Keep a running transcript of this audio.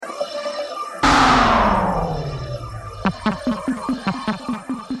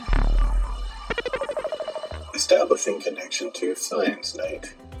in connection to Science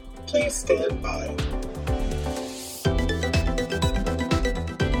Night. Please stand by.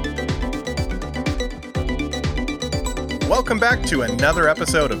 Welcome back to another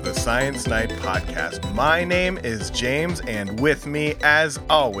episode of the Science Night podcast. My name is James, and with me, as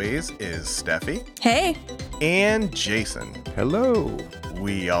always, is Steffi. Hey. And Jason. Hello.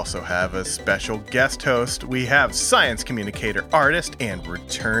 We also have a special guest host. We have science communicator, artist, and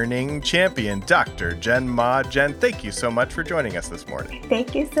returning champion, Dr. Jen Ma. Jen, thank you so much for joining us this morning.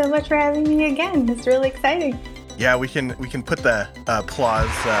 Thank you so much for having me again. It's really exciting. Yeah, we can put the applause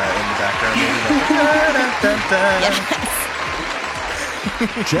in the background. Yes.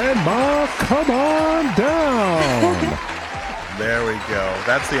 Jen Ma, come on down. There we go.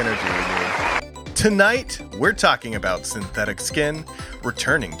 That's the energy we need. Tonight, we're talking about synthetic skin,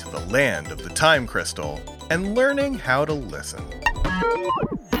 returning to the land of the time crystal, and learning how to listen.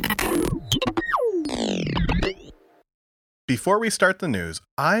 Before we start the news,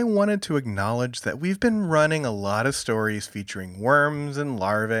 I wanted to acknowledge that we've been running a lot of stories featuring worms and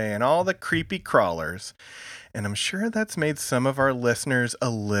larvae and all the creepy crawlers, and I'm sure that's made some of our listeners a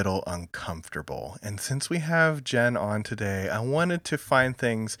little uncomfortable. And since we have Jen on today, I wanted to find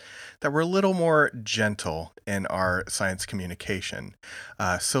things that were a little more gentle in our science communication.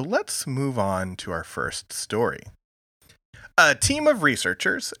 So let's move on to our first story. A team of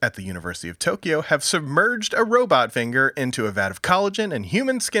researchers at the University of Tokyo have submerged a robot finger into a vat of collagen and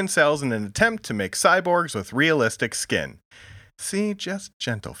human skin cells in an attempt to make cyborgs with realistic skin. See, just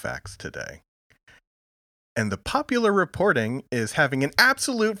gentle facts today. And the popular reporting is having an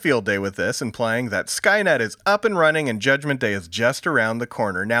absolute field day with this, implying that Skynet is up and running and Judgment Day is just around the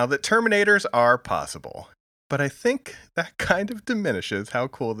corner now that Terminators are possible. But I think that kind of diminishes how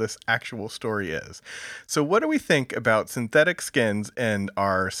cool this actual story is. So what do we think about synthetic skins and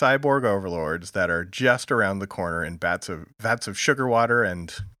our cyborg overlords that are just around the corner in vats of sugar water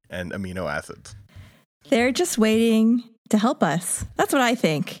and amino acids? They're just waiting to help us. That's what I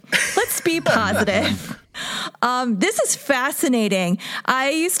think. Let's be positive. This is fascinating. I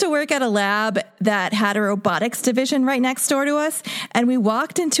used to work at a lab that had a robotics division right next door to us, and we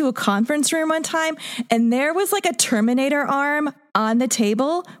walked into a conference room one time, and there was like a Terminator arm on the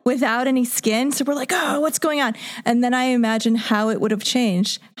table without any skin. So we're like, oh, what's going on? And then I imagine how it would have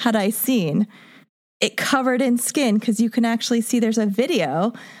changed had I seen it covered in skin, because you can actually see there's a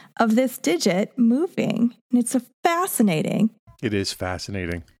video of this digit moving, and it's fascinating. It is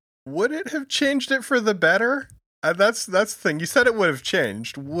fascinating. Would it have changed it for the better? That's the thing. You said it would have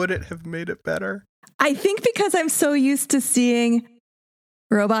changed. Would it have made it better? I think because I'm so used to seeing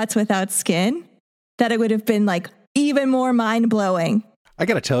robots without skin that it would have been like even more mind-blowing. I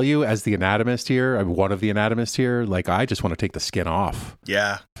got to tell you, as the anatomist here, I'm one of the anatomists here, like I just want to take the skin off.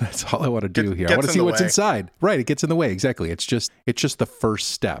 Yeah. That's all I want to do here. I want to see what's inside. Right. It gets in the way. Exactly. It's just the first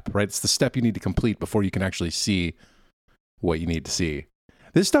step, right? It's the step you need to complete before you can actually see what you need to see.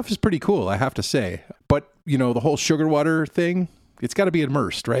 This stuff is pretty cool, I have to say. But, you know, the whole sugar water thing, it's got to be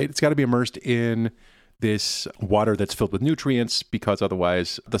immersed, right? It's got to be immersed in this water that's filled with nutrients, because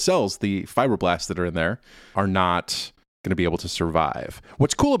otherwise the cells, the fibroblasts that are in there, are not going to be able to survive.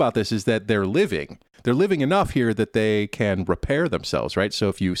 What's cool about this is that they're living enough here that they can repair themselves, right? So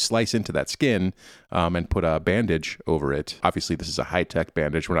if you slice into that skin and put a bandage over it, obviously this is a high-tech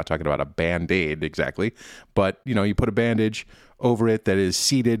bandage. We're not talking about a Band-Aid exactly, but you know, you put a bandage over it that is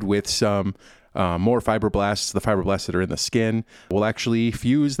seeded with some more fibroblasts. The fibroblasts that are in the skin will actually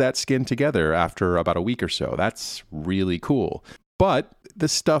fuse that skin together after about a week or so. That's really cool. But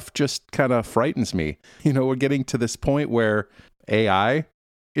this stuff just kind of frightens me. You know, we're getting to this point where AI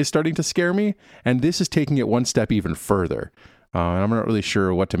is starting to scare me, and this is taking it one step even further. And I'm not really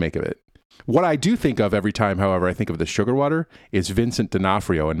sure what to make of it. What I do think of every time, however, I think of the sugar water is Vincent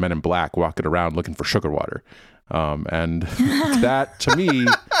D'Onofrio in Men in Black walking around looking for sugar water. And that, to me,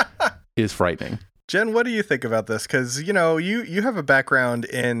 is frightening. Jen, what do you think about this? Because, you know, you have a background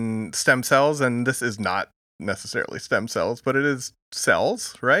in stem cells, and this is not necessarily stem cells, but it is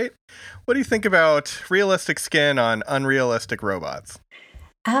cells, right? What do you think about realistic skin on unrealistic robots?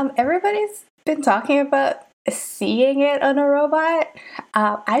 Everybody's been talking about seeing it on a robot.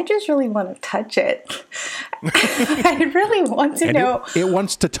 I just really want to touch it. I really want to know. It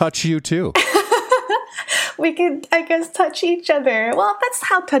wants to touch you too. We could, I guess, touch each other. Well, that's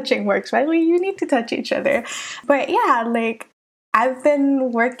how touching works, right? You need to touch each other. But yeah, like I've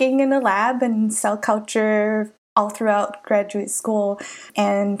been working in a lab in cell culture all throughout graduate school,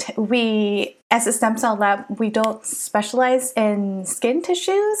 and we as a stem cell lab, we don't specialize in skin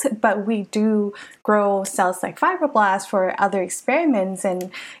tissues, but we do grow cells like fibroblasts for other experiments. And,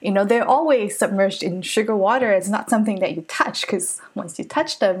 they're always submerged in sugar water. It's not something that you touch, because once you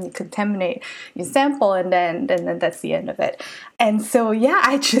touch them, you contaminate your sample, and then that's the end of it. And so,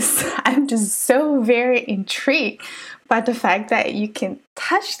 I'm just so very intrigued by the fact that you can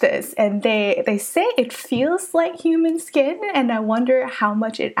touch this, and they say it feels like human skin, and I wonder how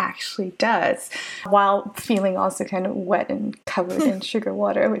much it actually does, while feeling also kind of wet and covered in sugar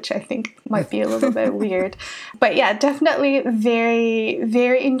water, which I think might be a little bit weird. But yeah, definitely very,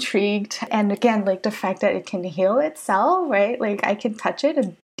 very intrigued. And again, like the fact that it can heal itself, right? Like I can touch it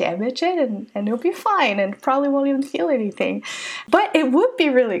and damage it and it'll be fine and probably won't even feel anything. But it would be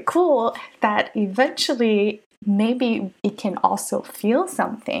really cool that eventually maybe it can also feel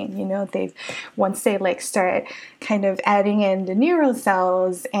something. Once they like start kind of adding in the neural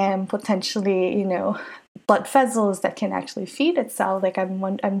cells and potentially, blood vessels that can actually feed itself. Like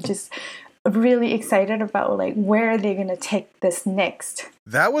I'm just really excited about like where are they going to take this next.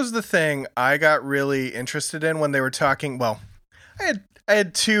 That was the thing I got really interested in when they were talking. Well, I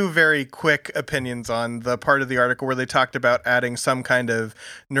had two very quick opinions on the part of the article where they talked about adding some kind of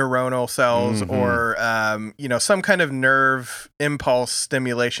neuronal cells or, some kind of nerve impulse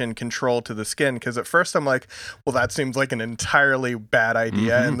stimulation control to the skin. Because at first I'm like, well, that seems like an entirely bad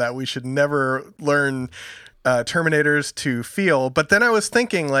idea and that we should never learn Terminators to feel. But then I was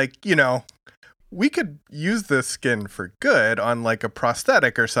thinking like, we could use this skin for good on like a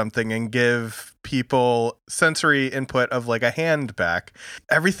prosthetic or something and give people sensory input of like a hand back.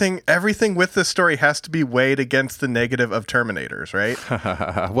 Everything with this story has to be weighed against the negative of Terminators, right?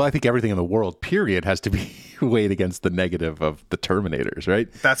 Well, I think everything in the world, period, has to be weighed against the negative of the Terminators,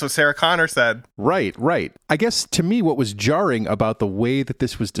 right? That's what Sarah Connor said. Right. I guess to me, what was jarring about the way that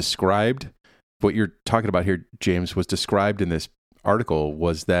this was described, what you're talking about here, James, was described in this article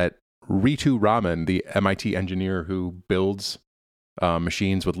was that Ritu Raman, the MIT engineer who builds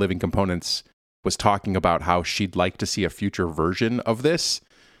machines with living components, was talking about how she'd like to see a future version of this,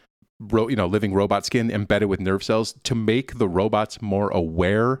 living robot skin embedded with nerve cells to make the robots more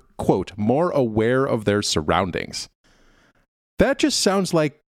aware, quote, more aware of their surroundings. That just sounds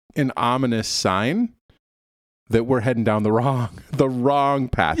like an ominous sign that we're heading down the wrong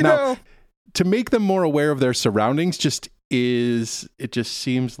path. To make them more aware of their surroundings just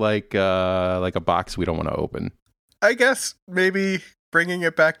seems like a box we don't want to open. I guess maybe bringing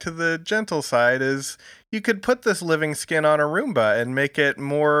it back to the gentle side is you could put this living skin on a Roomba and make it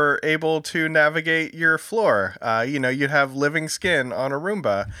more able to navigate your floor. You'd have living skin on a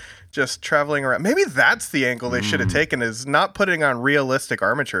Roomba just traveling around. Maybe that's the angle they should have taken, is not putting on realistic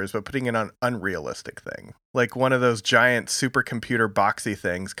armatures, but putting it on unrealistic thing. Like one of those giant supercomputer boxy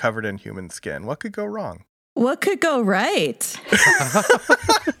things covered in human skin. What could go wrong? What could go right?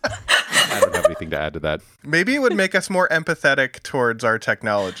 I don't have anything to add to that. Maybe it would make us more empathetic towards our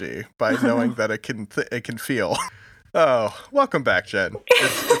technology by knowing that it can feel. Oh, welcome back, Jen.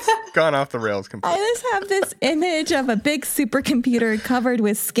 It's gone off the rails completely. I just have this image of a big supercomputer covered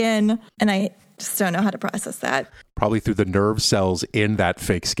with skin, and I just don't know how to process that. Probably through the nerve cells in that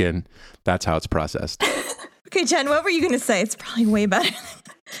fake skin. That's how it's processed. Okay, Jen, what were you going to say? It's probably way better than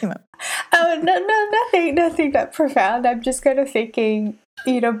that came up. Oh, no, nothing that profound. I'm just kind of thinking,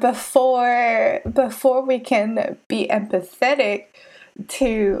 before we can be empathetic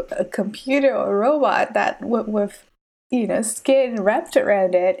to a computer or robot that with skin wrapped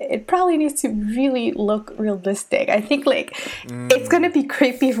around it, it probably needs to really look realistic. I think it's going to be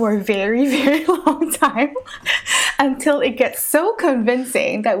creepy for a very, very long time until it gets so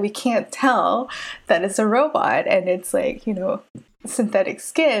convincing that we can't tell that it's a robot and it's like, synthetic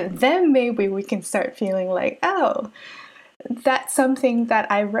skin. Then maybe we can start feeling like, oh, that's something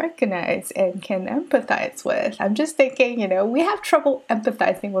that I recognize and can empathize with. I'm just thinking, we have trouble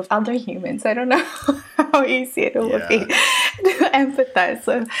empathizing with other humans. I don't know how easy it will be to empathize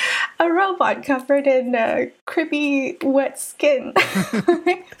with a robot covered in creepy, wet skin.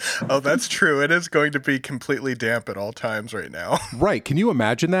 Oh, that's true. It is going to be completely damp at all times right now. Right. Can you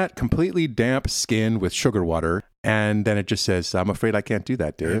imagine that? Completely damp skin with sugar water. And then it just says, I'm afraid I can't do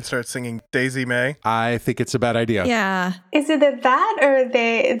that, Dave. And start singing Daisy May. I think it's a bad idea. Yeah. Is it that or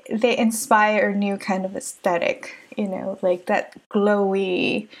they inspire a new kind of aesthetic? Like that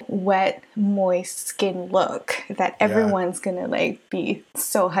glowy, wet, moist skin look that everyone's going to be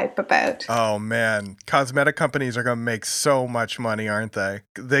so hype about. Oh man, cosmetic companies are going to make so much money, aren't they?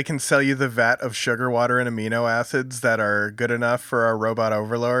 They can sell you the vat of sugar water and amino acids that are good enough for our robot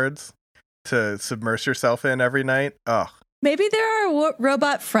overlords to submerge yourself in every night. Oh, Maybe there are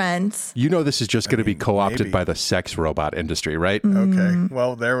robot friends. You know, this is just going to be co-opted by the sex robot industry, right? Okay.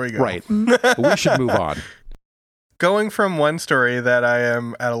 Well, there we go. Right. We should move on. Going from one story that I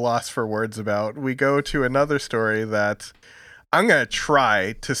am at a loss for words about, we go to another story that I'm going to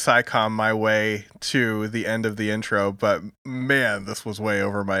try to SciComm my way to the end of the intro, but man, this was way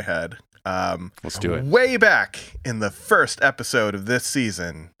over my head. Let's do it. Way back in the first episode of this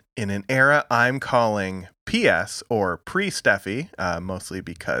season, in an era I'm calling PS or pre-Steffi, mostly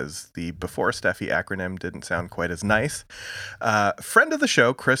because the before Steffi acronym didn't sound quite as nice. Friend of the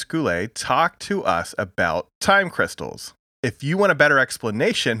show, Chris Goulet, talked to us about time crystals. If you want a better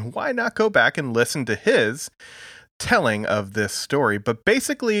explanation, why not go back and listen to his telling of this story? But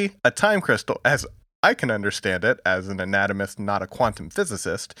basically, a time crystal, as I can understand it as an anatomist, not a quantum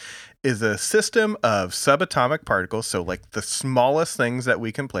physicist, is a system of subatomic particles, so like the smallest things that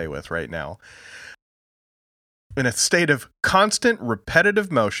we can play with right now, in a state of constant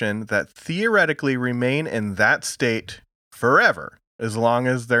repetitive motion that theoretically remain in that state forever, as long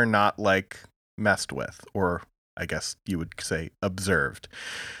as they're not like messed with, or I guess you would say observed.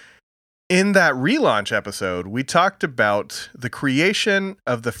 In that relaunch episode, we talked about the creation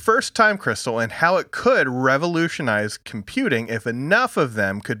of the first time crystal and how it could revolutionize computing if enough of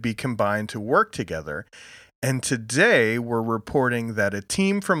them could be combined to work together. And today, we're reporting that a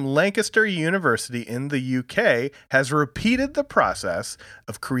team from Lancaster University in the UK has repeated the process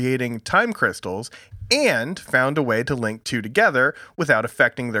of creating time crystals and found a way to link two together without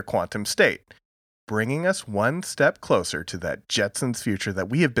affecting their quantum state, bringing us one step closer to that Jetsons future that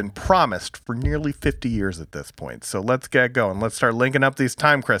we have been promised for nearly 50 years at this point. So let's get going. Let's start linking up these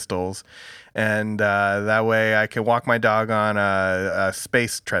time crystals, and that way I can walk my dog on a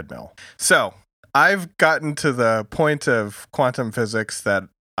space treadmill. So I've gotten to the point of quantum physics that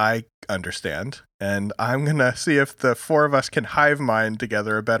I understand, and I'm going to see if the four of us can hive mind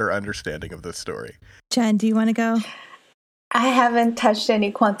together a better understanding of this story. Jen, do you want to go? I haven't touched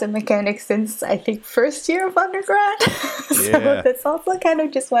any quantum mechanics since, I think, first year of undergrad. So this also kind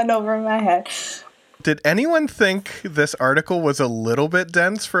of just went over my head. Did anyone think this article was a little bit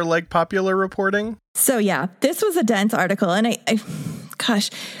dense for like popular reporting? So yeah, this was a dense article. And gosh,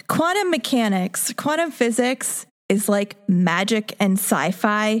 quantum mechanics, quantum physics is like magic and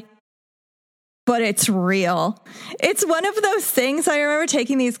sci-fi, but it's real. It's one of those things. I remember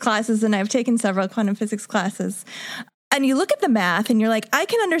taking these classes, and I've taken several quantum physics classes. And you look at the math and you're like, I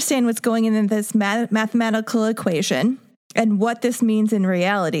can understand what's going in this mathematical equation and what this means in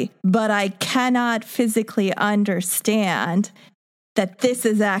reality, but I cannot physically understand that this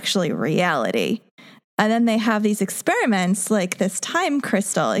is actually reality. And then they have these experiments like this time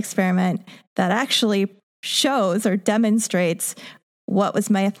crystal experiment that actually shows or demonstrates what was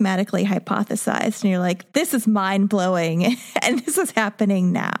mathematically hypothesized. And you're like, this is mind-blowing, and this is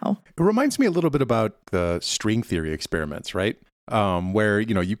happening now. It reminds me a little bit about the string theory experiments, right? Where,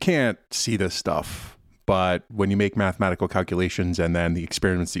 you can't see this stuff, but when you make mathematical calculations and then the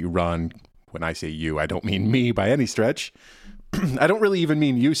experiments that you run, when I say you, I don't mean me by any stretch. I don't really even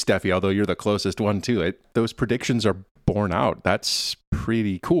mean you, Steffi, although you're the closest one to it. Those predictions are borne out. That's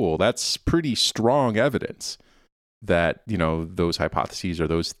pretty cool. That's pretty strong evidence that, those hypotheses or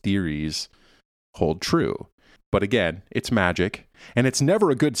those theories hold true. But again, it's magic. And it's never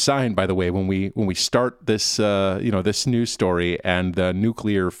a good sign, by the way, when we start this, this news story and the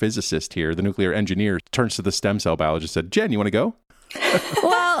nuclear physicist here, the nuclear engineer, turns to the stem cell biologist and said, Jen, you want to go?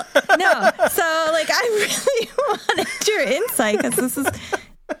 Well, no. So, I really wanted your insight because this is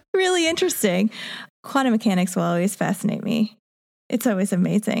really interesting. Quantum mechanics will always fascinate me. It's always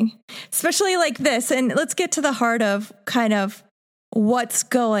amazing, especially like this. And let's get to the heart of kind of what's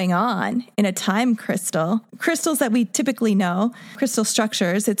going on in a time crystal. Crystals that we typically know, crystal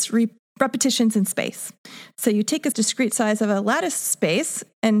structures, it's repetitions in space. So you take a discrete size of a lattice space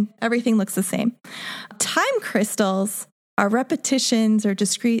and everything looks the same. Time crystals are repetitions or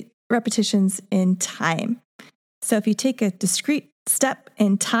discrete repetitions in time. So if you take a discrete step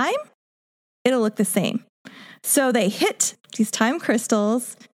in time, it'll look the same. So they hit these time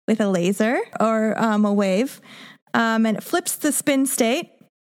crystals with a laser or a wave, and it flips the spin state,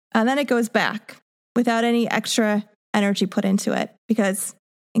 and then it goes back without any extra energy put into it. Because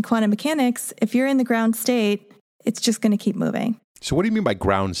in quantum mechanics, if you're in the ground state, it's just going to keep moving. So what do you mean by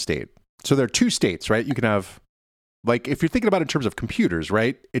ground state? So there are two states, right? You can have, if you're thinking about it in terms of computers,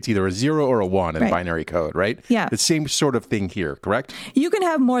 right? It's either a 0 or a 1 in binary code, right? Yeah. The same sort of thing here, correct? You can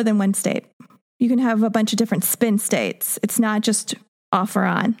have more than one state. You can have a bunch of different spin states. It's not just off or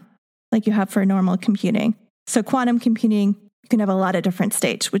on like you have for normal computing. So quantum computing You can have a lot of different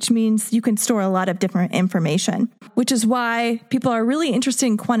states, which means you can store a lot of different information, which is why people are really interested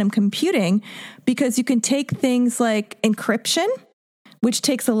in quantum computing, because you can take things like encryption, which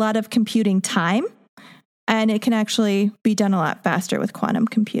takes a lot of computing time, and it can actually be done a lot faster with quantum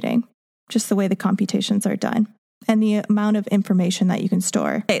computing, just the way the computations are done and the amount of information that you can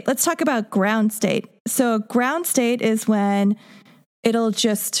store. Okay, let's talk about ground state. So ground state is when it'll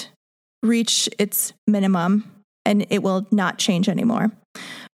just reach its minimum and it will not change anymore.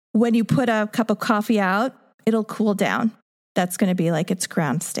 When you put a cup of coffee out, it'll cool down. That's going to be like its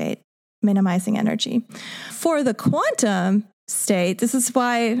ground state, minimizing energy. For the quantum state, this is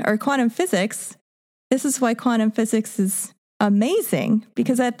why quantum physics is amazing,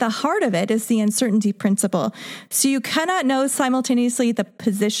 because at the heart of it is the uncertainty principle. So you cannot know simultaneously the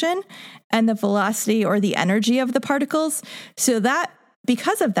position and the velocity or the energy of the particles. So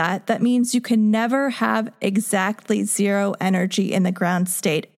because of that, that means you can never have exactly zero energy in the ground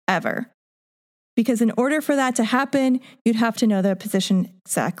state ever. Because in order for that to happen, you'd have to know the position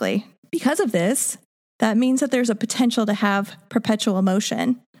exactly. Because of this, that means that there's a potential to have perpetual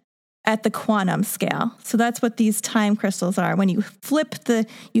motion at the quantum scale. So that's what these time crystals are. When you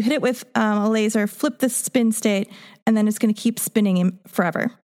you hit it with a laser, flip the spin state, and then it's going to keep spinning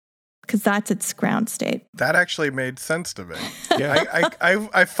forever, because that's its ground state. That actually made sense to me. Yeah,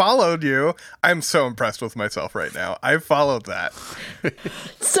 I followed you. I'm so impressed with myself right now. I followed that.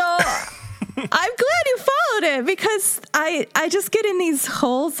 So I'm glad you followed it, because I just get in these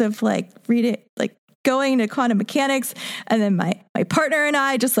holes of going to quantum mechanics, and then my partner and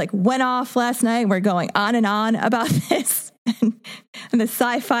I just went off last night. We're going on and on about this and the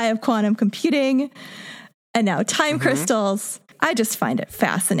sci-fi of quantum computing, and now time crystals. I just find it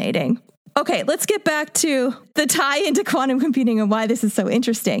fascinating. Okay, let's get back to the tie into quantum computing and why this is so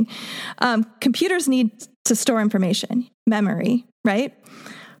interesting. Computers need to store information, memory, right?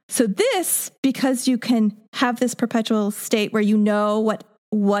 So because you can have this perpetual state where you know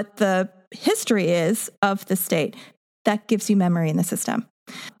what the history is of the state, that gives you memory in the system.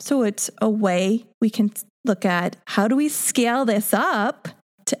 So it's a way we can look at how do we scale this up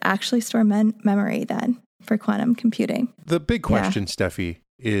to actually store memory then for quantum computing. The big question, Steffi,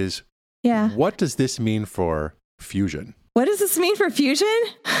 is what does this mean for fusion? What does this mean for fusion?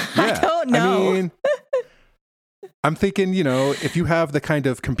 I don't know. I'm thinking, if you have the kind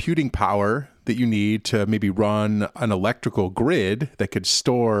of computing power that you need to maybe run an electrical grid that could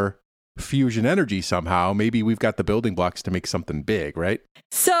store fusion energy somehow, maybe we've got the building blocks to make something big, right?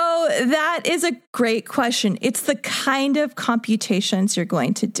 So that is a great question. It's the kind of computations you're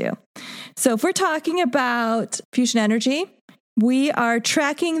going to do. So if we're talking about fusion energy, we are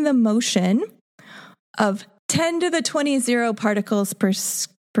tracking the motion of 10 to the 20 particles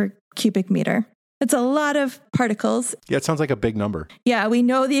per cubic meter. It's a lot of particles. Yeah, it sounds like a big number. Yeah, we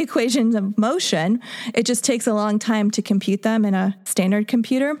know the equations of motion. It just takes a long time to compute them in a standard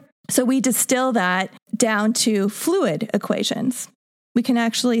computer. So we distill that down to fluid equations. We can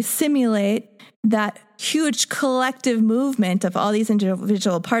actually simulate that huge collective movement of all these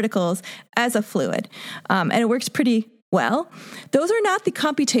individual particles as a fluid. And it works pretty well. Those are not the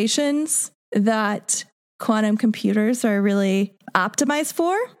computations that quantum computers are really optimized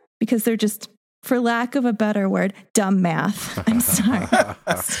for, because they're just, for lack of a better word, dumb math. I'm sorry.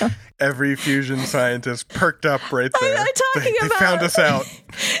 Every fusion scientist perked up right there. They found us out.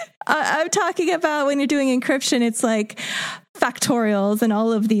 I'm talking about when you're doing encryption, it's like factorials and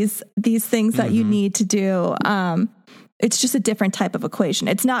all of these things that you need to do. It's just a different type of equation.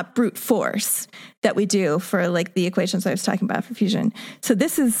 It's not brute force that we do for the equations I was talking about for fusion. So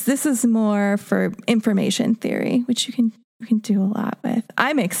this is more for information theory, which you can do a lot with.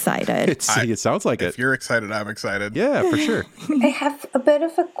 I'm excited. It sounds like it. If you're excited, I'm excited. Yeah, for sure. I have a bit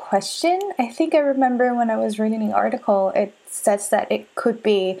of a question. I think I remember when I was reading the article, it says that it could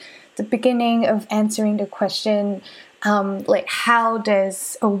be the beginning of answering the question,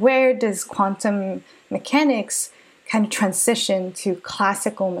 where does quantum mechanics kind of transition to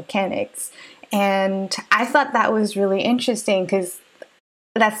classical mechanics? And I thought that was really interesting, because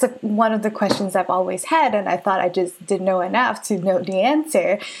that's one of the questions I've always had, and I thought I just didn't know enough to know the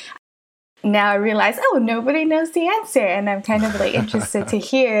answer. Now I realize, nobody knows the answer, and I'm kind of interested to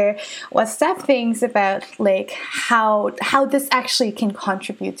hear what Steph thinks about how this actually can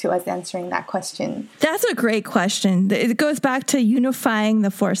contribute to us answering that question. That's a great question. It goes back to unifying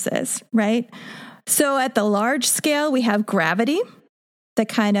the forces, right? So at the large scale, we have gravity that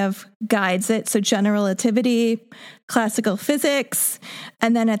kind of guides it. So general relativity, classical physics.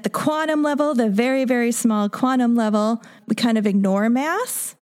 And then at the quantum level, the very, very small quantum level, we kind of ignore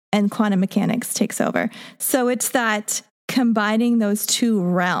mass and quantum mechanics takes over. So it's that combining those two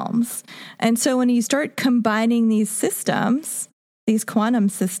realms. And so when you start combining these systems, these quantum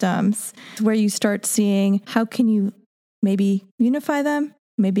systems, where you start seeing how can you maybe unify them,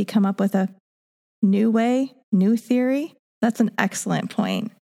 maybe come up with a new way, new theory. That's an excellent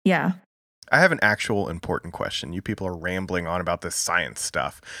point. Yeah. I have an actual important question. You people are rambling on about this science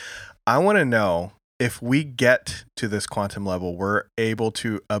stuff. I want to know, if we get to this quantum level, we're able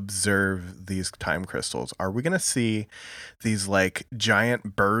to observe these time crystals. Are we going to see these like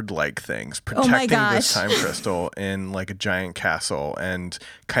giant bird-like things protecting this time crystal in like a giant castle and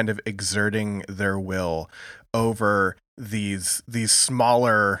kind of exerting their will over these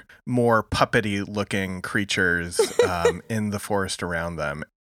smaller, more puppety looking creatures in the forest around them?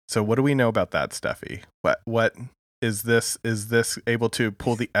 So what do we know about that, Steffi? What is this able to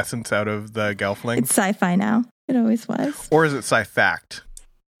pull the essence out of the Gelfling? It's sci-fi now. It always was. Or is it sci-fact?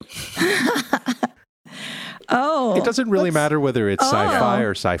 Oh. It doesn't really matter whether it's sci-fi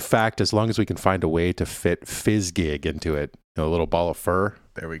or sci-fact, as long as we can find a way to fit Fizzgig into it. A little ball of fur.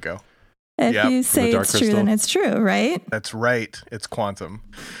 There we go. If you say it's true, then it's true, right? That's right. It's quantum.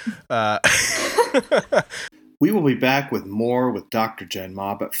 We will be back with more with Dr. Jen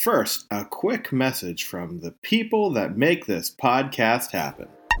Ma, but first, a quick message from the people that make this podcast happen.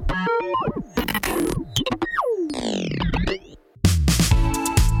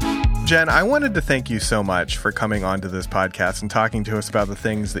 Jen, I wanted to thank you so much for coming onto this podcast and talking to us about the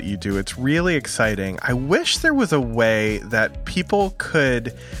things that you do. It's really exciting. I wish there was a way that people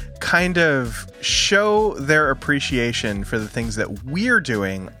could kind of show their appreciation for the things that we're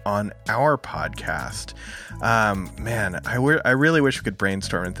doing on our podcast. Man, I really wish we could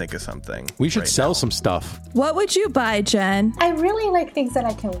brainstorm and think of something. We should sell some stuff. What would you buy, Jen? I really like things that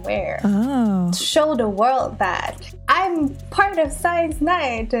I can wear. Oh. Show the world that I'm part of Science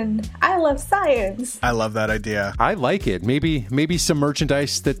Night and I love science. I love that idea. I like it. Maybe some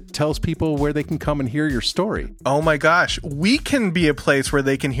merchandise that tells people where they can come and hear your story. Oh my gosh. We can be a place where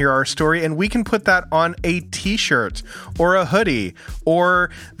they can hear our story, and we can put that on a t-shirt or a hoodie or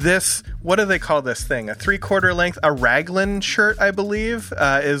this, what do they call this thing? A 3/4 length, a raglan shirt, I believe,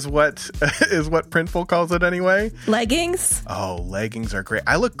 is what Printful calls it anyway. Leggings? Oh, leggings are great.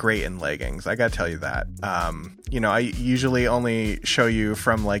 I look great in leggings. I gotta tell you that. I usually only show you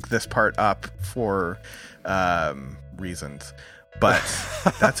from like this part up for reasons, but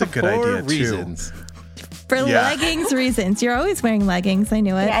that's a good idea reasons. too. For leggings reasons. You're always wearing leggings. I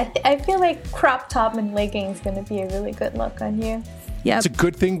knew it. Yeah, I feel like crop top and leggings is going to be a really good look on you. Yep. It's a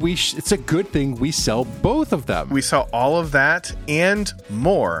good thing we sell both of them. We sell all of that and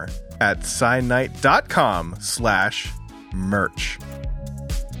more at SciNight.com/merch.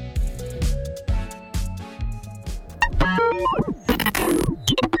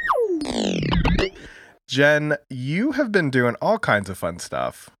 Jen, you have been doing all kinds of fun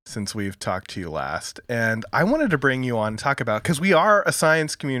stuff since we've talked to you last, and I wanted to bring you on and talk about, because we are a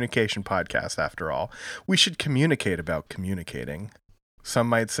science communication podcast after all, we should communicate about communicating. Some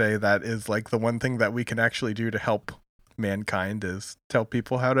might say that is like the one thing that we can actually do to help mankind is tell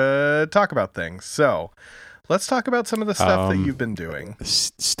people how to talk about things. So let's talk about some of the stuff that you've been doing.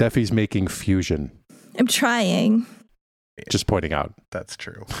 Steffi's making fusion. I'm trying. Just pointing out. That's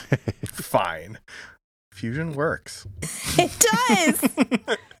true. Fine. Fusion works. It does.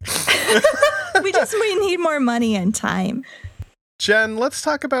 we need more money and time. Jen, let's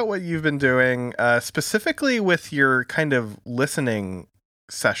talk about what you've been doing, specifically with your kind of listening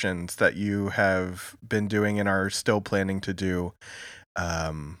sessions that you have been doing and are still planning to do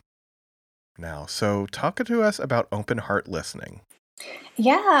now. So talk to us about open heart listening.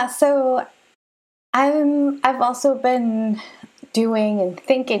 Yeah, so I've also been doing and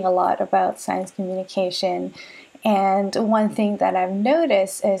thinking a lot about science communication, and one thing that I've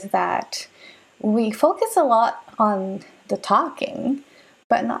noticed is that we focus a lot on the talking,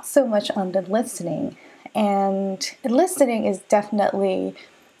 but not so much on the listening. And listening is definitely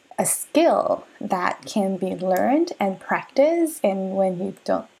a skill that can be learned and practiced, and when you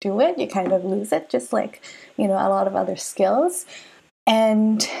don't do it, you kind of lose it, just like, a lot of other skills.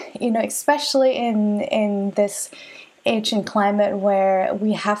 And, especially in this age and climate where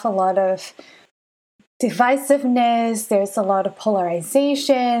we have a lot of divisiveness, there's a lot of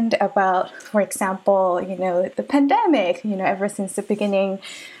polarization about, for example, the pandemic, ever since the beginning,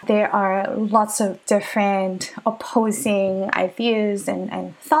 there are lots of different opposing ideas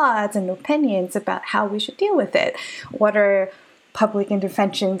and thoughts and opinions about how we should deal with it. What are public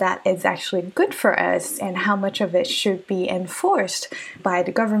intervention that is actually good for us, and how much of it should be enforced by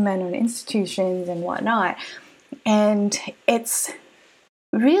the government or institutions and whatnot. And it's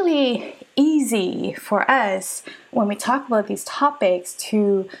really easy for us when we talk about these topics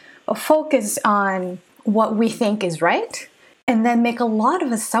to focus on what we think is right and then make a lot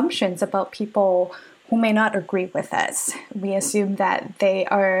of assumptions about people who may not agree with us. We assume that they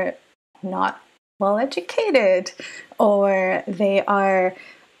are not well educated, or they are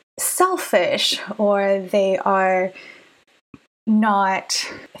selfish, or they are not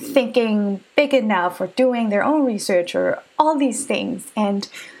thinking big enough or doing their own research or all these things. And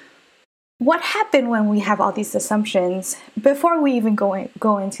what happened when we have all these assumptions before we even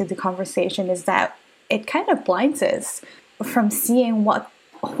go into the conversation is that it kind of blinds us from seeing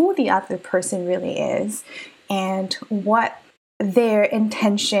who the other person really is and what their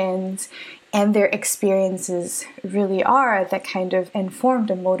intentions and their experiences really are that kind of informed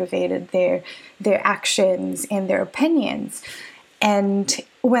and motivated their actions and their opinions. And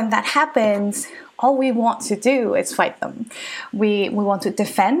when that happens, all we want to do is fight them. We want to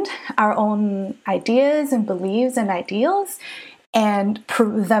defend our own ideas and beliefs and ideals and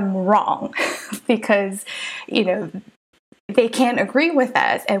prove them wrong because, they can't agree with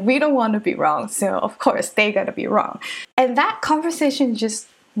us and we don't want to be wrong. So of course they got to be wrong. And that conversation is just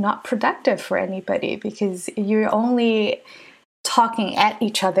not productive for anybody because you're only talking at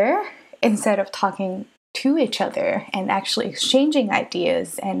each other instead of talking to each other and actually exchanging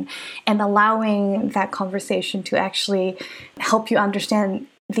ideas and allowing that conversation to actually help you understand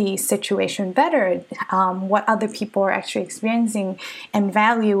the situation better, what other people are actually experiencing and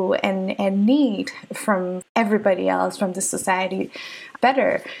value and need from everybody else, from the society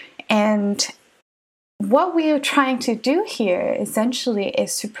better. And what we are trying to do here essentially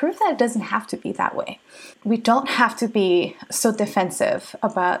is to prove that it doesn't have to be that way. We don't have to be so defensive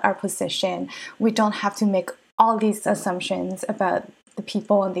about our position. We don't have to make all these assumptions about the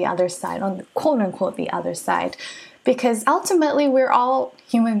people on the other side, on the quote unquote the other side, because ultimately we're all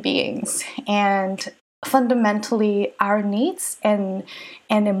human beings and fundamentally our needs and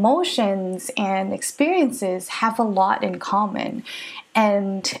emotions and experiences have a lot in common.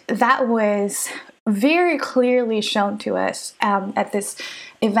 And that was very clearly shown to us at this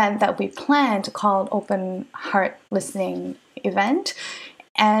event that we planned called Open Heart Listening event.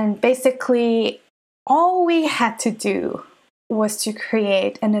 And basically all we had to do was to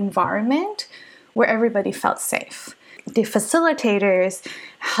create an environment where everybody felt safe. The facilitators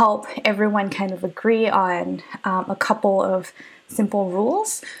help everyone kind of agree on a couple of simple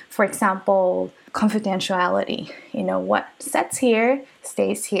rules. For example, confidentiality. What sets here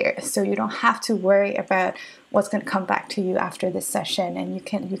stays here. So you don't have to worry about what's going to come back to you after this session, and you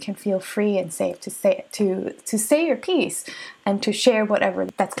can feel free and safe to say your piece and to share whatever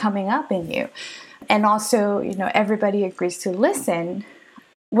that's coming up in you. And also, everybody agrees to listen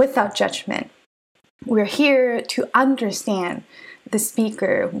without judgment. We're here to understand the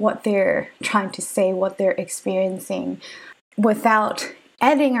speaker, what they're trying to say, what they're experiencing, without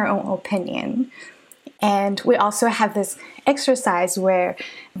adding our own opinion. And we also have this exercise where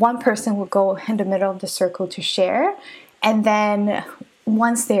one person will go in the middle of the circle to share. And then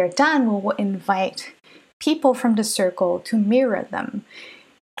once they are done, we will invite people from the circle to mirror them.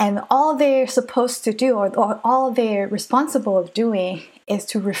 And all they're supposed to do, or all they're responsible of doing, is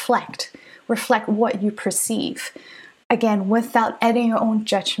to reflect what you perceive. Again, without adding your own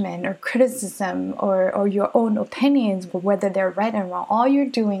judgment or criticism or your own opinions, whether they're right and wrong. All you're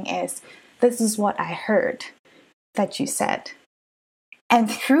doing is, this is what I heard that you said. And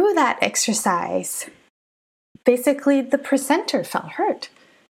through that exercise, basically the presenter felt heard.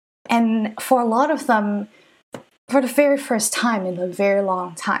 And for a lot of them, for the very first time in a very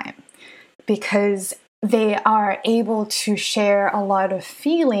long time, because they are able to share a lot of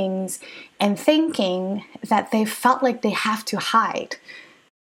feelings and thinking that they felt like they have to hide.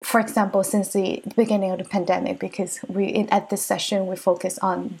 For example, since the beginning of the pandemic, because at this session we focus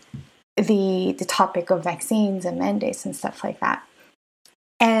on the topic of vaccines and mandates and stuff like that.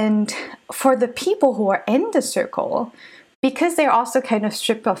 And for the people who are in the circle, because they're also kind of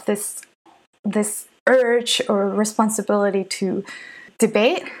stripped of this urge or responsibility to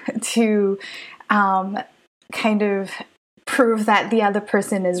debate, to kind of prove that the other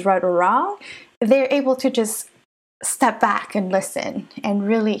person is right or wrong, they're able to just step back and listen and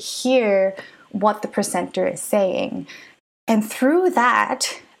really hear what the presenter is saying. And through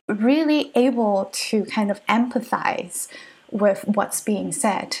that, really able to kind of empathize with what's being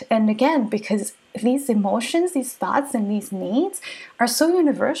said. And again, because these emotions, these thoughts, and these needs are so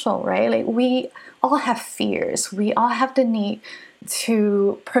universal, right? Like, we all have fears. We all have the need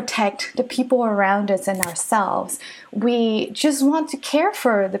to protect the people around us and ourselves. We just want to care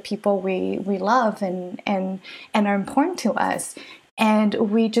for the people we love and are important to us. And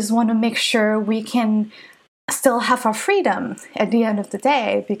we just want to make sure we can still have our freedom at the end of the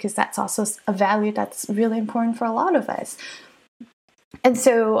day, because that's also a value that's really important for a lot of us. And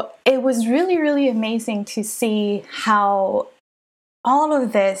so it was really, really amazing to see how all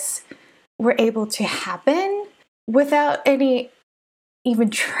of this were able to happen without any even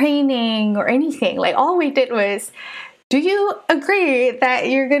training or anything. Like, all we did was, do you agree that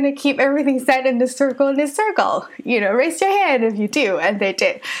you're going to keep everything set in this circle, raise your hand if you do. And they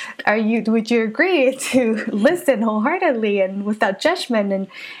did. Would you agree to listen wholeheartedly and without judgment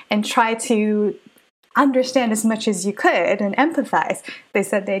and try to understand as much as you could and empathize? They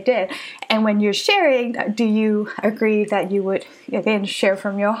said they did. And when you're sharing, do you agree that you would, again, share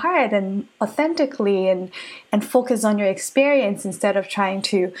from your heart and authentically and focus on your experience instead of trying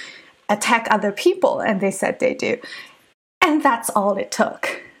to attack other people? And they said they do. And that's all it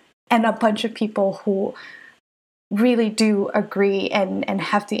took. And a bunch of people who really do agree and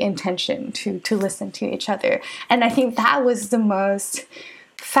have the intention to listen to each other. And I think that was the most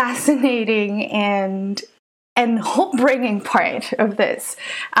fascinating and hope-bringing part of this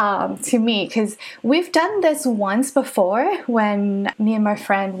to me, because we've done this once before when me and my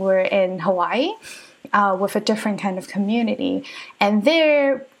friend were in Hawaii with a different kind of community, and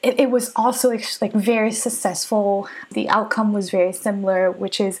there it was also like very successful. The outcome was very similar,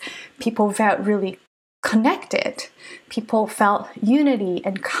 which is people felt really connected. People felt unity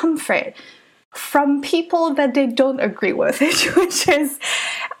and comfort from people that they don't agree with, which is,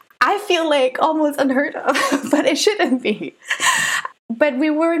 I feel like, almost unheard of, but it shouldn't be. But we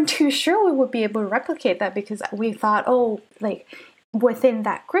weren't too sure we would be able to replicate that, because we thought, within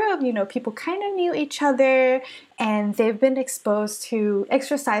that group, people kind of knew each other and they've been exposed to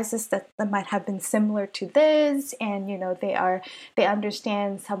exercises that might have been similar to this. And, they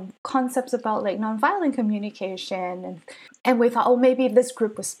understand some concepts about like nonviolent communication. And we thought, maybe this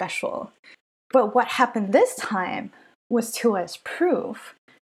group was special. But what happened this time was to us proof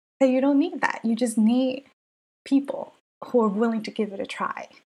that you don't need that. You just need people who are willing to give it a try.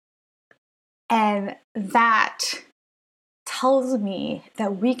 And that tells me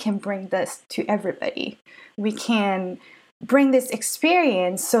that we can bring this to everybody. We can bring this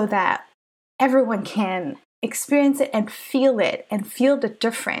experience so that everyone can experience it and feel the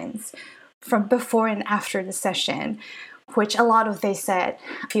difference from before and after the session, which a lot of they said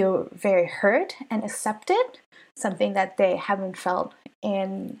feel very heard and accepted, something that they haven't felt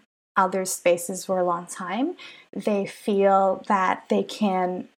in other spaces for a long time. They feel that they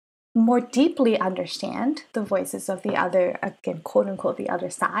can more deeply understand the voices of the other, again, quote unquote, the other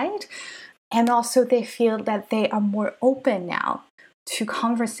side. And also they feel that they are more open now to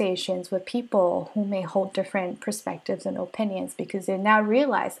conversations with people who may hold different perspectives and opinions, because they now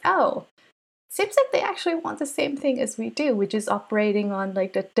realize, seems like they actually want the same thing as we do, which is operating on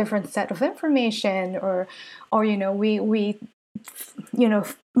like a different set of information, or we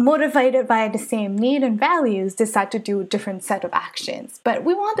motivated by the same need and values, decide to do a different set of actions. But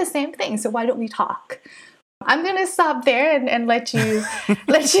we want the same thing, so why don't we talk? I'm going to stop there and let you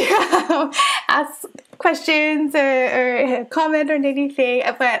ask questions or comment on anything.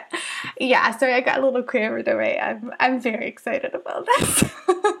 But yeah, sorry, I got a little carried away. I'm very excited about this.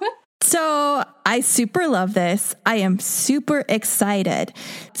 So I super love this. I am super excited.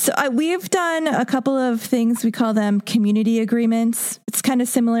 So we've done a couple of things. We call them community agreements. It's kind of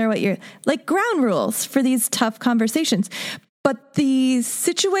similar what you're like ground rules for these tough conversations. But the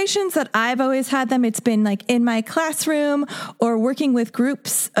situations that I've always had them, it's been like in my classroom or working with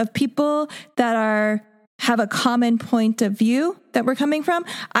groups of people that have a common point of view that we're coming from.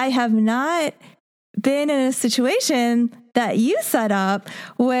 I have not been in a situation that you set up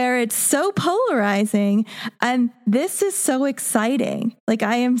where it's so polarizing. And this is so exciting. Like,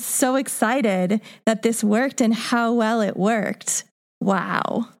 I am so excited that this worked and how well it worked.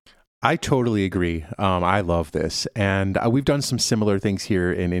 Wow. I totally agree. I love this. And we've done some similar things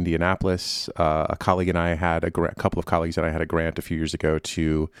here in Indianapolis. A colleague and I had a couple of colleagues and I had a grant a few years ago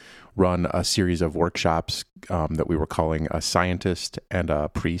to run a series of workshops that we were calling A Scientist and a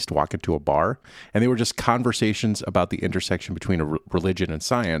Priest Walk Into a Bar. And they were just conversations about the intersection between religion and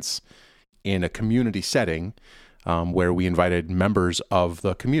science in a community setting where we invited members of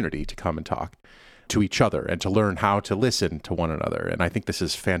the community to come and talk to each other and to learn how to listen to one another. And I think this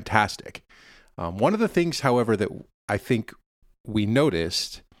is fantastic. One of the things, however, that I think we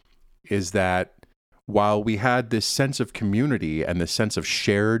noticed is that while we had this sense of community and this sense of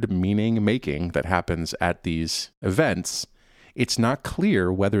shared meaning making that happens at these events, it's not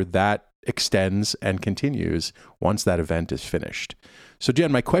clear whether that extends and continues once that event is finished. So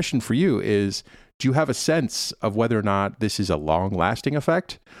Jen, my question for you is, do you have a sense of whether or not this is a long-lasting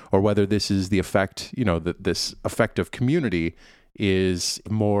effect, or whether this is the effect, this effect of community is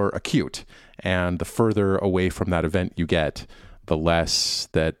more acute, and the further away from that event you get, the less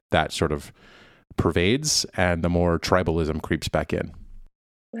that sort of pervades and the more tribalism creeps back in?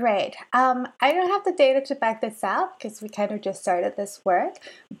 Right. I don't have the data to back this up because we kind of just started this work.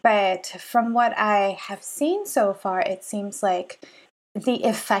 But from what I have seen so far, it seems like the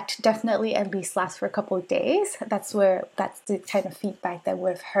effect definitely at least lasts for a couple of days. That's the kind of feedback that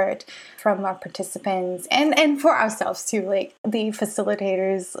we've heard from our participants and for ourselves too. Like the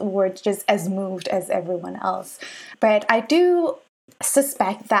facilitators were just as moved as everyone else. But I do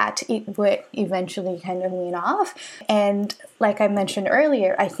suspect that it would eventually kind of wean off. And like I mentioned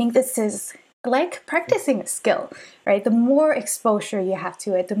earlier, I think this is like practicing a skill, right? The more exposure you have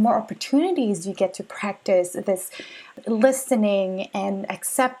to it, the more opportunities you get to practice this listening and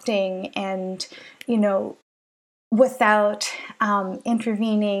accepting and, without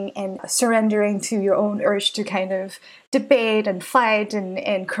intervening and surrendering to your own urge to kind of debate and fight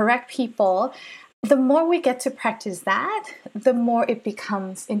and correct people. The more we get to practice that, the more it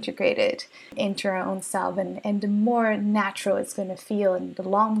becomes integrated into our own self, and the more natural it's going to feel, and the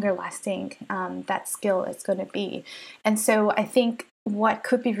longer lasting that skill is going to be. And so I think what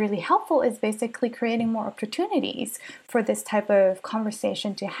could be really helpful is basically creating more opportunities for this type of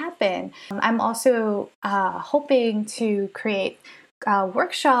conversation to happen. I'm also hoping to create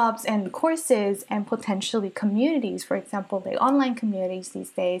workshops and courses and potentially communities. For example, like online communities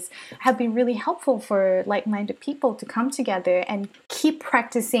these days have been really helpful for like-minded people to come together and keep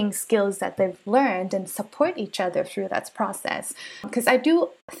practicing skills that they've learned and support each other through that process. Because I do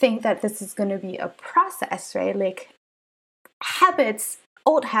think that this is going to be a process, right? Like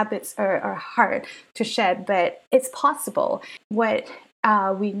old habits are hard to shed, but it's possible. What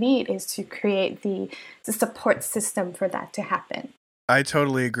we need is to create the support system for that to happen. I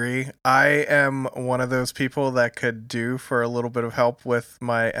totally agree. I am one of those people that could do for a little bit of help with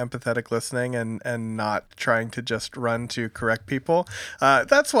my empathetic listening and not trying to just run to correct people.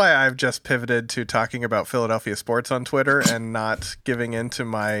 That's why I've just pivoted to talking about Philadelphia sports on Twitter and not giving in to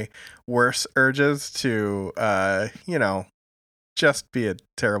my worse urges to, just be a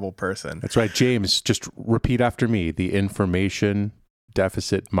terrible person. That's right. James, just repeat after me. The information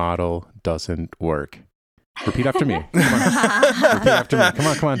deficit model doesn't work. Repeat after me. Come on. Repeat after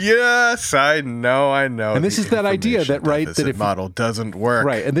me. Come on. Yes, I know. And this is that idea that if model doesn't work.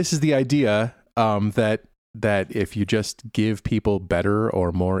 Right. And this is the idea that if you just give people better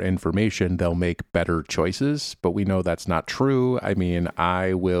or more information, they'll make better choices. But we know that's not true. I mean,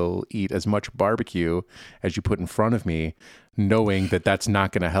 I will eat as much barbecue as you put in front of me, knowing that that's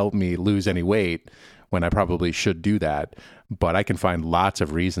not going to help me lose any weight when I probably should do that. But I can find lots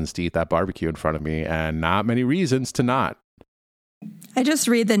of reasons to eat that barbecue in front of me and not many reasons to not. I just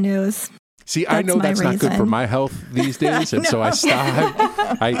read the news. See, I know that's not good for my health these days, and so I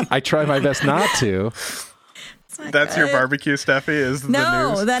stop. I try my best not to. That's your barbecue, Steffi, is the news?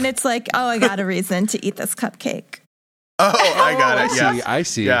 No, then it's like, I got a reason to eat this cupcake. Oh, I got it. I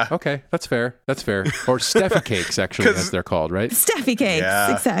see. Yeah. Okay, that's fair. Or Steffi cakes, actually, as they're called, right? Steffi cakes,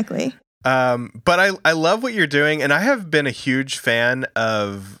 exactly. But I love what you're doing, and I have been a huge fan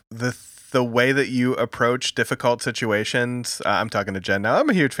of the way that you approach difficult situations. I'm talking to Jen now. I'm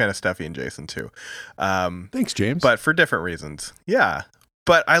a huge fan of Steffi and Jason too. Thanks, James. But for different reasons. Yeah.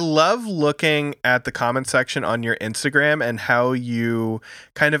 But I love looking at the comment section on your Instagram and how you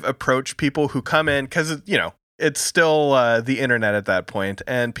kind of approach people who come in, because, it's still the internet at that point,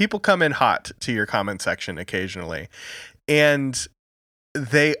 and people come in hot to your comment section occasionally. And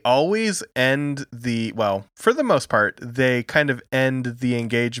they always end for the most part, they kind of end the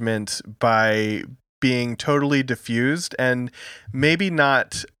engagement by being totally diffused and maybe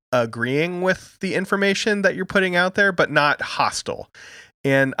not agreeing with the information that you're putting out there, but not hostile.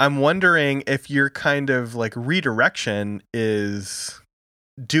 And I'm wondering if your kind of like redirection is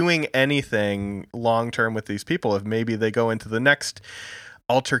doing anything long-term with these people, if maybe they go into the next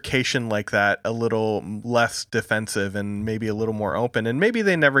altercation like that a little less defensive and maybe a little more open, and maybe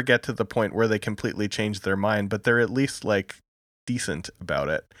they never get to the point where they completely change their mind, but they're at least like decent about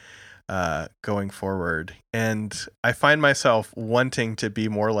it going forward. And I find myself wanting to be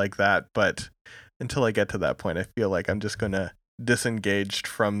more like that, but until I get to that point, I feel like I'm just going to disengage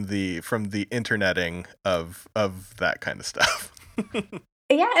from the interneting of that kind of stuff.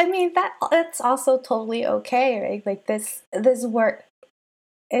 Yeah, I mean that's also totally okay, right? Like this work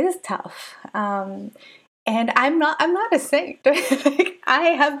is tough. And I'm not a saint. Like, I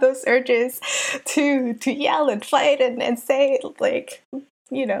have those urges to yell and fight and say, like,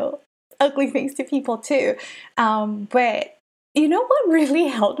 you know, ugly things to people too. But you know what really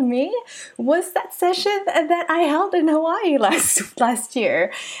helped me was that session that I held in Hawaii last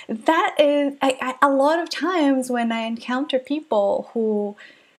year. That is, a lot of times when I encounter people who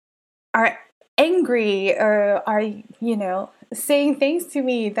are angry or are, you know, saying things to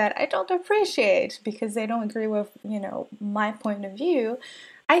me that I don't appreciate because they don't agree with, you know, my point of view,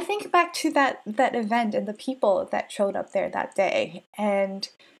 I think back to that event and the people that showed up there that day, and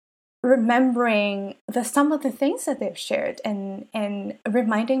remembering some of the things that they've shared, and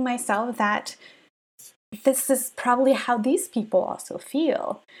reminding myself that this is probably how these people also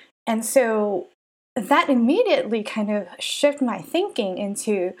feel. And so that immediately kind of shifted my thinking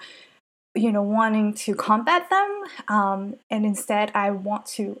into, you know, wanting to combat them. And instead, I want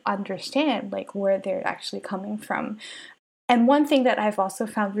to understand, like, where they're actually coming from. And one thing that I've also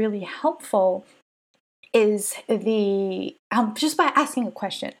found really helpful is the just by asking a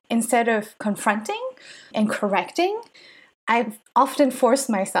question instead of confronting and correcting. I've often forced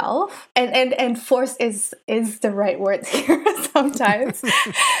myself, and force is the right word here sometimes.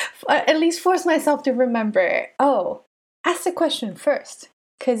 At least force myself to remember, ask the question first.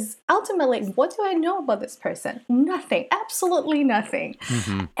 Because ultimately, what do I know about this person? Nothing. Absolutely nothing.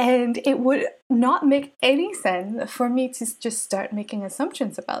 Mm-hmm. And it would not make any sense for me to just start making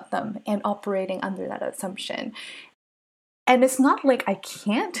assumptions about them and operating under that assumption. And it's not like I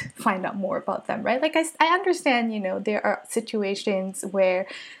can't find out more about them, right? Like, I understand, you know, there are situations where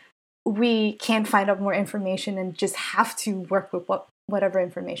we can find out more information and just have to work with whatever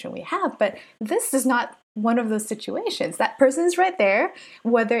information we have. But this is not one of those situations. That person is right there,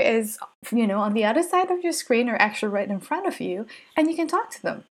 whether it's, you know, on the other side of your screen or actually right in front of you, and you can talk to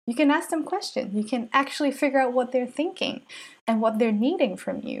them. You can ask them questions. You can actually figure out what they're thinking and what they're needing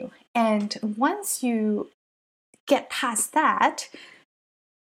from you. And once you get past that,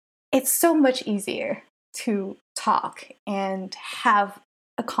 it's so much easier to talk and have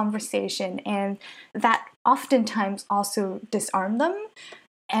a conversation, and that oftentimes also disarm them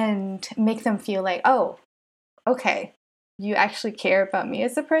and make them feel like, oh, okay, you actually care about me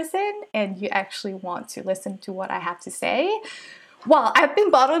as a person and you actually want to listen to what I have to say. Well, I've been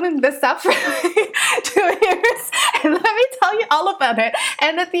bottling this up for 2 years, and let me tell you all about it.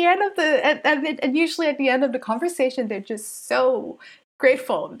 And at the end of and usually at the end of the conversation, they're just so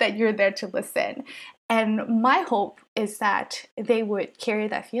grateful that you're there to listen. And my hope is that they would carry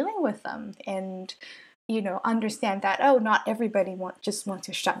that feeling with them and, you know, understand that, oh, not everybody just want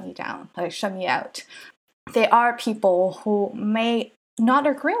to shut me down, like shut me out. There are people who may not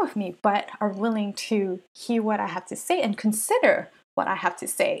agree with me, but are willing to hear what I have to say and consider what I have to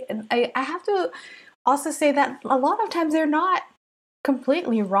say. And I have to also say that a lot of times they're not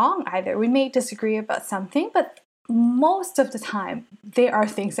completely wrong either. We may disagree about something, but most of the time there are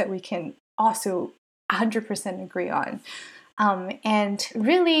things that we can also 100% agree on. And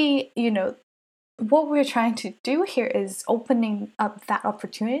really, you know, what we're trying to do here is opening up that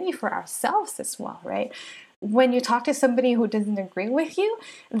opportunity for ourselves as well, right? When you talk to somebody who doesn't agree with you,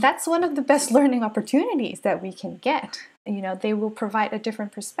 that's one of the best learning opportunities that we can get. You know, they will provide a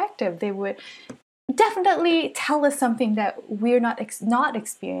different perspective. They would definitely tell us something that we're not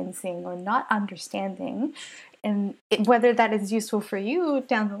experiencing or not understanding. And whether that is useful for you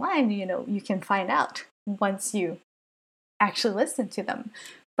down the line, you know, you can find out once you actually listen to them.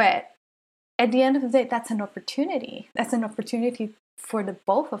 But at the end of the day, that's an opportunity. That's an opportunity for the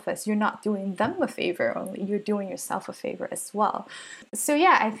both of us. You're not doing them a favor only, you're doing yourself a favor as well. So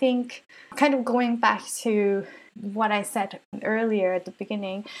yeah, I think kind of going back to what I said earlier at the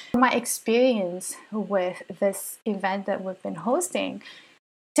beginning, my experience with this event that we've been hosting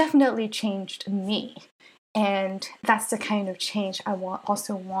definitely changed me. And that's the kind of change I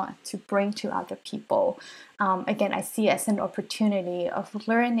also want to bring to other people. Again, I see it as an opportunity of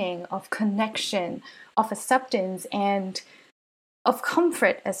learning, of connection, of acceptance, and of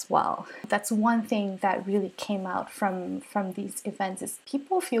comfort as well. That's one thing that really came out from these events is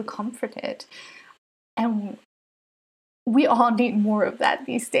people feel comforted. And we all need more of that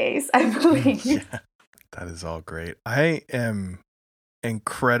these days, I believe. Yeah, that is all great. I am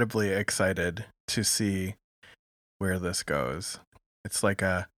incredibly excited to see where this goes. It's like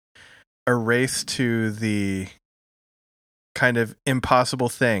a race to the kind of impossible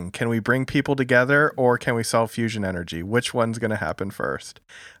thing. Can we bring people together or can we solve fusion energy? Which one's going to happen first?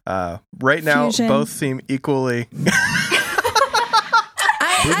 Right now, fusion. Both seem equally...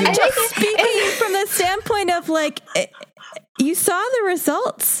 I'm just speaking from the standpoint standpoint of like, you saw the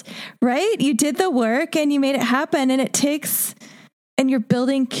results, right? You did the work and you made it happen, and you're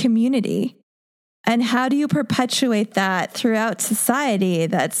building community. And how do you perpetuate that throughout society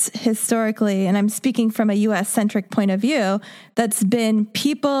that's historically, and I'm speaking from a US-centric point of view, that's been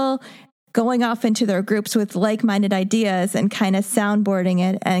people going off into their groups with like-minded ideas and kind of soundboarding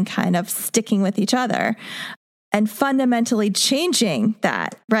it and kind of sticking with each other and fundamentally changing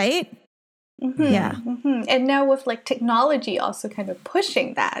that, right? Mm-hmm, yeah. Mm-hmm. And now with like technology also kind of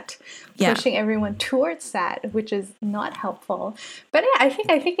pushing that, pushing everyone towards that, which is not helpful. But yeah,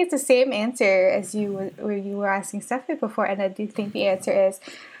 I think it's the same answer as you were asking Stephanie before, and I do think the answer is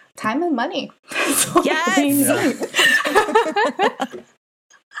time and money. Yes.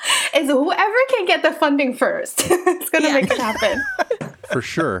 It's whoever can get the funding first. It's going to make it happen. For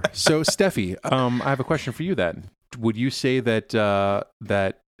sure. So, Steffi, I have a question for you then. Would you say that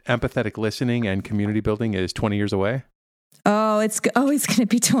that empathetic listening and community building is 20 years away? Oh, it's always going to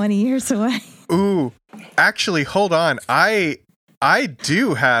be 20 years away. Ooh, actually, hold on. I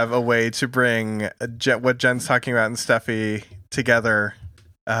do have a way to bring what Jen's talking about and Steffi together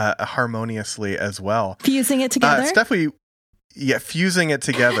harmoniously as well. Fusing it together? Steffi, fusing it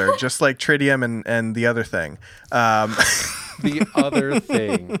together, just like tritium and the other thing. The other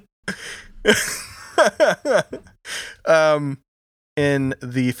thing. In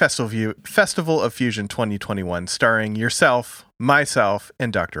the Festival of Fusion 2021, starring yourself, myself,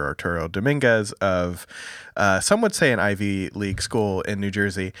 and Dr. Arturo Dominguez of, some would say, an Ivy League school in New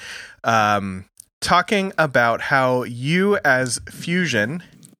Jersey, talking about how you as Fusion,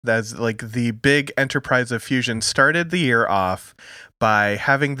 that's like the big enterprise of Fusion, started the year off by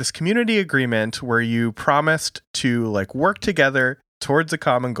having this community agreement where you promised to like work together towards a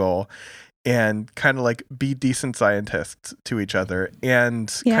common goal and kind of like be decent scientists to each other.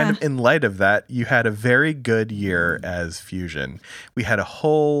 And kind of in light of that, you had a very good year as Fusion. We had a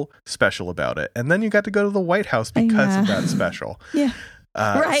whole special about it. And then you got to go to the White House because of that special. Yeah.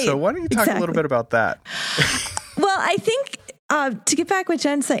 Right. So why don't you talk a little bit about that? Well, I think to get back what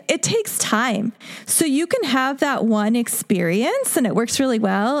Jen said, it takes time. So you can have that one experience and it works really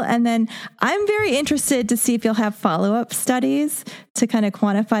well. And then I'm very interested to see if you'll have follow-up studies to kind of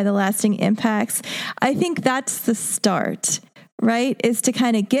quantify the lasting impacts. I think that's the start, right? Is to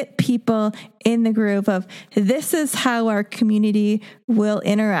kind of get people in the groove of this is how our community will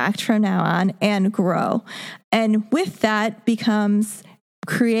interact from now on and grow. And with that becomes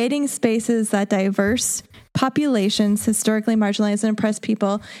creating spaces that diverse populations, historically marginalized and oppressed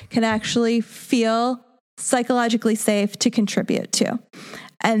people, can actually feel psychologically safe to contribute to.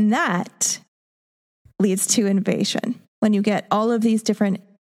 And that leads to innovation. When you get all of these different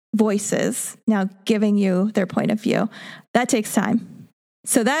voices now giving you their point of view, that takes time.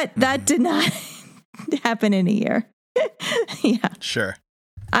 So that did not happen in a year. Yeah. Sure.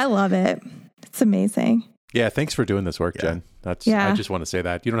 I love it. It's amazing. Yeah, thanks for doing this work, Jen. I just want to say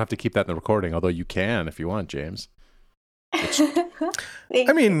that. You don't have to keep that in the recording, although you can if you want, James.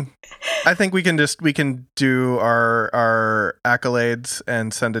 I mean, I think we can do our accolades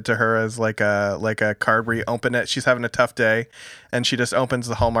and send it to her as like a card where you open it. She's having a tough day, and she just opens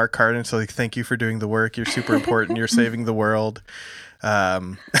the Hallmark card and so like, thank you for doing the work. You're super important. You're saving the world.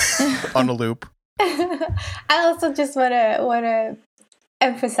 On a loop. I also just want to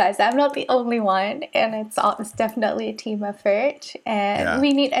emphasize that I'm not the only one, and it's definitely a team effort, and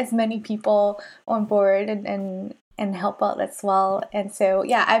we need as many people on board and help out as well. And so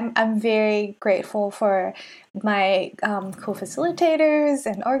I'm very grateful for my co-facilitators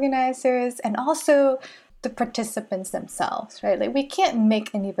and organizers, and also the participants themselves, right? Like we can't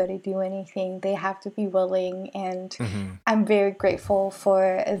make anybody do anything. They have to be willing, and I'm very grateful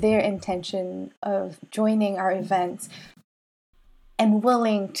for their intention of joining our events and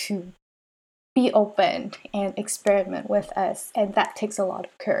willing to be open and experiment with us. And that takes a lot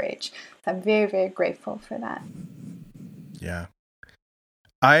of courage. So I'm very, very grateful for that. Yeah.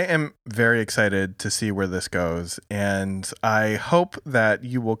 I am very excited to see where this goes. And I hope that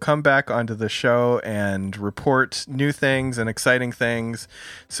you will come back onto the show and report new things and exciting things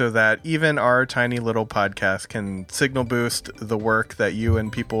so that even our tiny little podcast can signal boost the work that you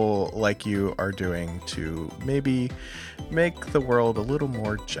and people like you are doing to maybe make the world a little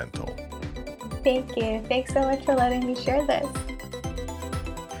more gentle. Thank you. Thanks so much for letting me share this.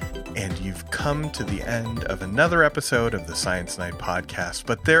 And you've come to the end of another episode of the Science Night podcast.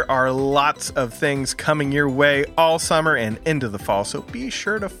 But there are lots of things coming your way all summer and into the fall, so be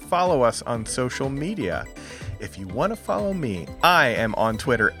sure to follow us on social media. If you want to follow me, I am on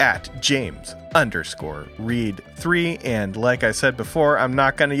Twitter at James_Reed3. And like I said before, I'm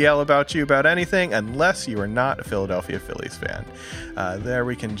not going to yell about you about anything unless you are not a Philadelphia Phillies fan. There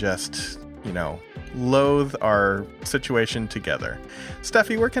we can just, loathe our situation together.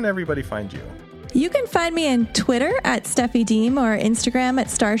 Steffi, where can everybody find you? You can find me on Twitter at Steffi Deem or Instagram at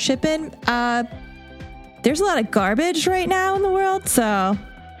Starshippin'. There's a lot of garbage right now in the world, so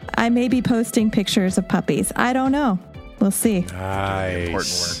I may be posting pictures of puppies. I don't know. We'll see. Nice.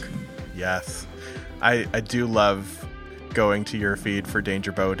 Important work. Yes. I do love going to your feed for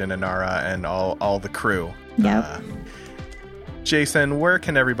Danger Boat and Inara and all the crew. Yep. Jason, where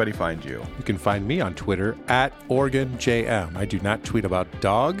can everybody find you? You can find me on Twitter at OregonJM. I do not tweet about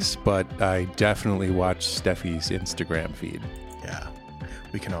dogs, but I definitely watch Steffi's Instagram feed. Yeah,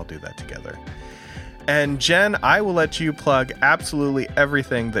 we can all do that together. And Jen, I will let you plug absolutely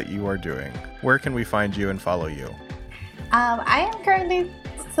everything that you are doing. Where can we find you and follow you? I am currently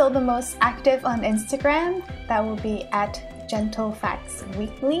still the most active on Instagram. That will be at Gentle Facts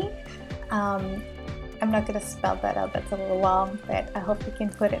Weekly. I'm not going to spell that out. That's a little long, but I hope we can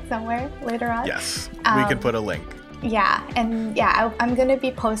put it somewhere later on. Yes, we can put a link. Yeah, and I'm going to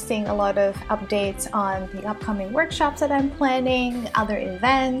be posting a lot of updates on the upcoming workshops that I'm planning, other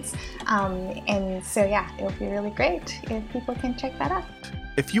events, and so it'll be really great if people can check that out.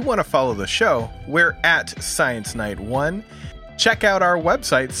 If you want to follow the show, we're at Science Night 1. Check out our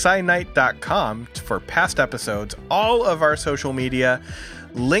website, scinight.com, for past episodes, all of our social media,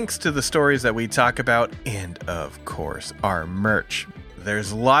 links to the stories that we talk about, and of course, our merch.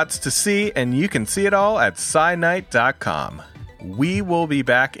 There's lots to see, and you can see it all at scinight.com. We will be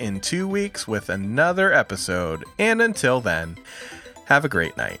back in 2 weeks with another episode, and until then, have a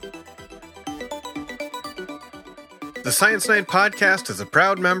great night. The Science Night Podcast is a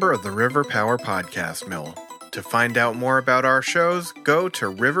proud member of the River Power Podcast Mill. To find out more about our shows, go to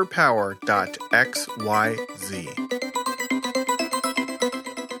riverpower.xyz.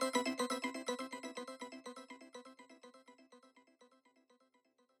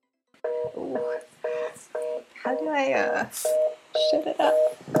 How do I shut it up?